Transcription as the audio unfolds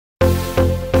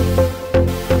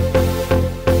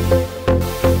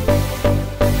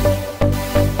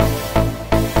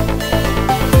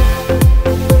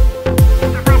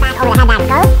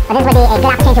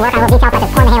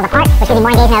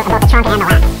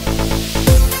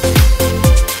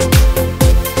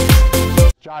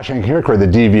Joshing here,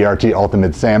 created the DVRT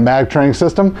Ultimate Sandbag Training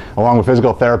System, along with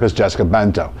physical therapist Jessica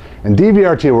Bento. In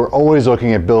DVRT, we're always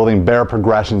looking at building better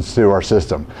progressions through our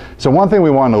system. So one thing we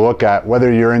want to look at,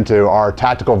 whether you're into our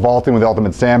tactical vaulting with the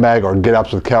Ultimate Sandbag or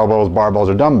get-ups with kettlebells, barbells,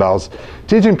 or dumbbells,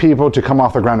 teaching people to come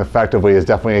off the ground effectively is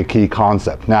definitely a key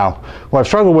concept. Now, what I've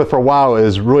struggled with for a while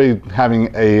is really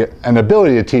having an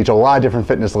ability to teach a lot of different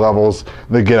fitness levels,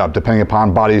 the get-up, depending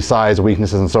upon body size,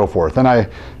 weaknesses, and so forth. And I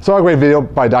saw a great video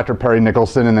by Dr. Perry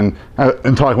Nicholson, and then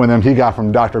in talking with him, he got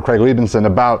from Dr. Craig Liebenson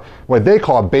about what they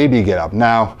call a baby get-up.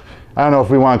 Now, I don't know if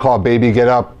we want to call it baby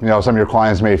get-up. You know, some of your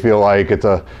clients may feel like it's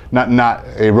not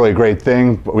a really great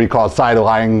thing, but we call it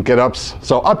side-lying get-ups.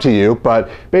 So up to you, but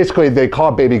basically they call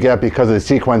it baby get-up because of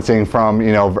the sequencing from,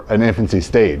 you know, an infancy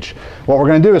stage. What we're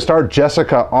going to do is start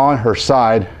Jessica on her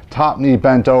side, top knee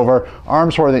bent over,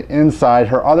 arms toward the inside,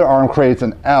 her other arm creates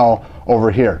an L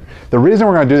over here. The reason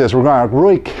we're going to do this, we're going to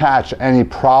really catch any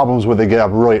problems with the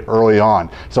get-up really early on.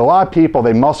 So a lot of people,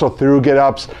 they muscle through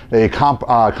get-ups, they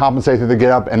compensate through the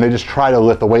get-up, and they just try to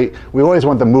lift the weight. We always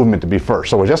want the movement to be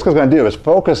first. So what Jessica's going to do is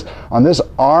focus on this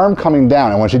arm coming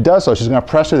down, and when she does so, she's going to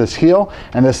press to this heel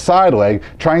and this side leg,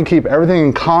 try and keep everything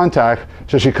in contact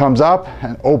so she comes up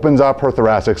and opens up her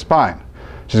thoracic spine.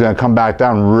 She's going to come back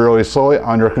down really slowly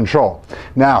under control.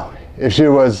 Now, if she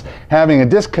was having a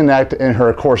disconnect in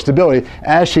her core stability,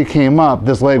 as she came up,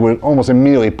 this leg would almost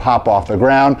immediately pop off the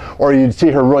ground, or you'd see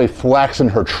her really flex in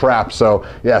her trap. So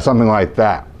yeah, something like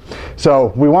that. So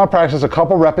we want to practice a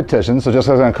couple repetitions. So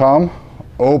Jessica's going to come,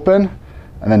 open,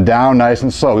 and then down nice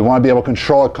and slow. We want to be able to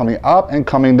control it coming up and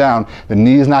coming down. The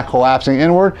knees not collapsing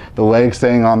inward, the legs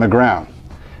staying on the ground.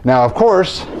 Now, of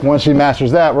course, once she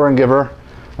masters that, we're going to give her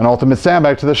an ultimate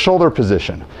sandbag to the shoulder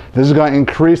position. This is going to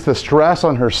increase the stress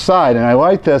on her side, and I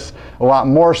like this a lot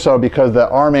more so because the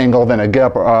arm angle than a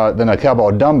kettlebell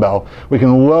or dumbbell, we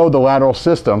can load the lateral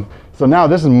system. So now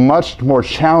this is much more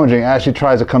challenging as she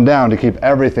tries to come down to keep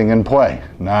everything in play.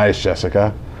 Nice,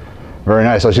 Jessica. Very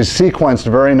nice. So she's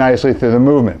sequenced very nicely through the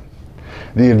movement.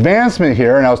 The advancement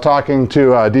here, and I was talking to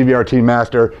DVRT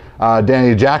master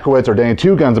Danny Jackowitz, or Danny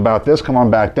Two Guns, about this. Come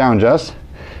on back down, Jess.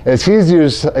 Is he's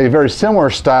used a very similar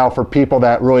style for people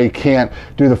that really can't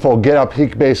do the full get up. He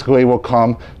basically will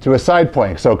come to a side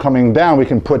plank. So coming down, we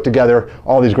can put together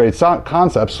all these great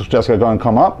concepts. So Jessica going to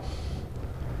come up.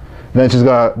 Then she's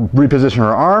going to reposition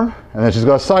her arm, and then she's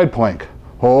going to side plank.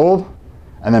 Hold,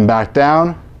 and then back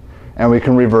down, and we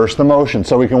can reverse the motion.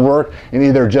 So we can work in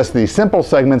either just the simple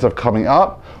segments of coming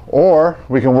up, or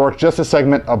we can work just a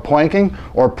segment of planking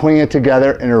or putting it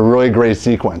together in a really great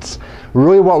sequence.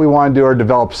 Really what we want to do are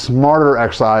develop smarter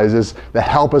exercises that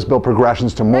help us build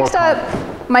progressions to more. Next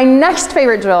up, my next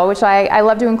favorite drill, which I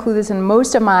love to include this in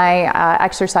most of my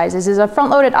exercises, is a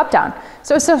front-loaded up-down.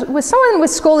 So with someone with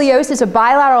scoliosis, a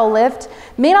bilateral lift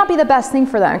may not be the best thing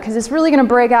for them because it's really going to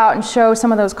break out and show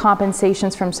some of those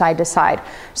compensations from side to side.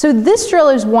 So this drill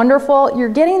is wonderful. You're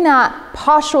getting that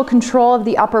postural control of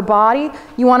the upper body.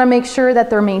 You want to make sure that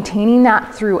they're maintaining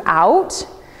that throughout.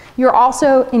 You're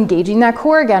also engaging that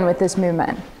core again with this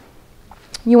movement.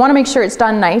 You want to make sure it's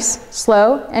done nice,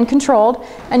 slow, and controlled,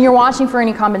 and you're watching for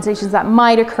any compensations that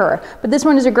might occur. But this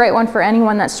one is a great one for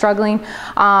anyone that's struggling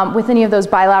with any of those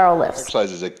bilateral lifts.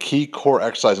 Exercise is a key core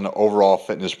exercise in an overall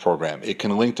fitness program. It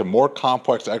can link to more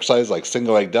complex exercises like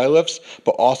single leg deadlifts,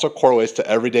 but also correlates to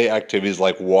everyday activities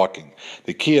like walking.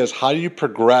 The key is, how do you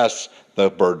progress the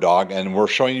bird dog? And we're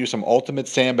showing you some ultimate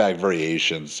sandbag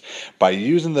variations. By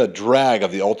using the drag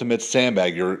of the ultimate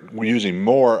sandbag, you're using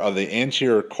more of the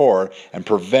anterior core and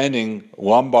preventing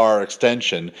lumbar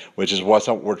extension, which is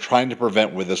what we're trying to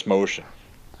prevent with this motion.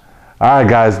 All right,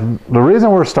 guys, the reason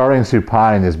we're starting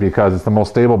supine is because it's the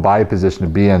most stable body position to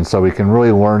be in, so we can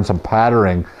really learn some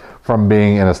patterning from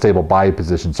being in a stable body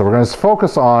position. So we're going to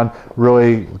focus on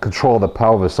really control of the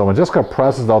pelvis. So when Jessica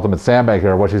presses the ultimate sandbag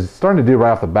here, what she's starting to do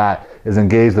right off the bat is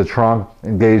engage the trunk,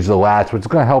 engage the lats, which is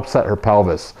going to help set her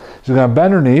pelvis. She's going to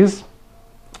bend her knees,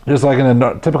 just like in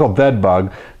a typical dead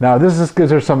bug. Now this just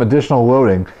gives her some additional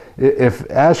loading.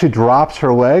 As she drops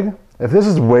her leg, if this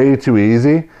is way too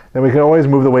easy, then we can always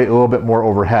move the weight a little bit more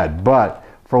overhead. But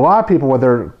for a lot of people, what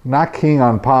they're not keen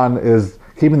on is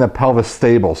keeping the pelvis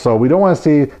stable. So we don't want to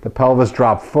see the pelvis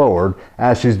drop forward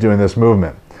as she's doing this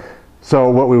movement.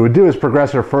 So what we would do is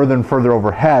progress her further and further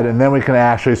overhead, and then we can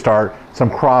actually start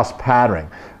some cross patterning.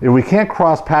 If we can't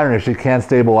cross pattern if she can't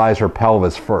stabilize her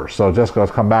pelvis first. So Jessica,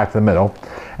 let's come back to the middle.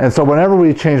 And so whenever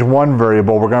we change one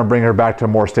variable, we're going to bring her back to a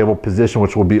more stable position,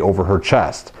 which will be over her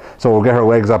chest. So we'll get her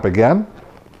legs up again.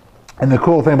 And the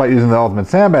cool thing about using the ultimate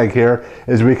sandbag here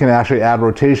is we can actually add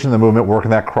rotation in the movement,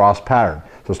 working that cross pattern.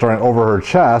 So starting over her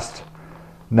chest,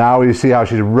 Now you see how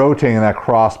she's rotating that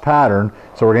cross pattern.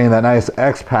 So we're getting that nice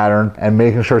X pattern and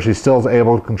making sure she still is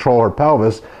able to control her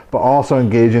pelvis, but also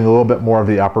engaging a little bit more of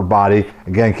the upper body,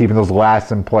 again, keeping those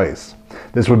lats in place.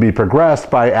 This would be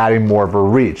progressed by adding more of a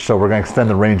reach. So we're going to extend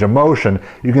the range of motion.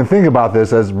 You can think about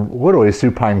this as literally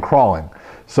supine crawling.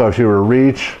 So if she were to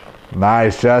reach,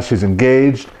 nice, Jess, she's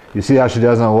engaged. You see how she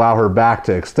doesn't allow her back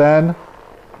to extend?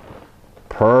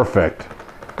 Perfect.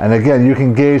 And again, you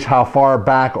can gauge how far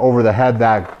back over the head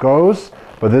that goes,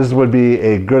 but this would be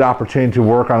a good opportunity to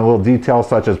work on little details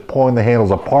such as pulling the handles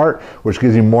apart, which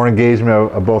gives you more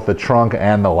engagement of both the trunk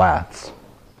and the lats.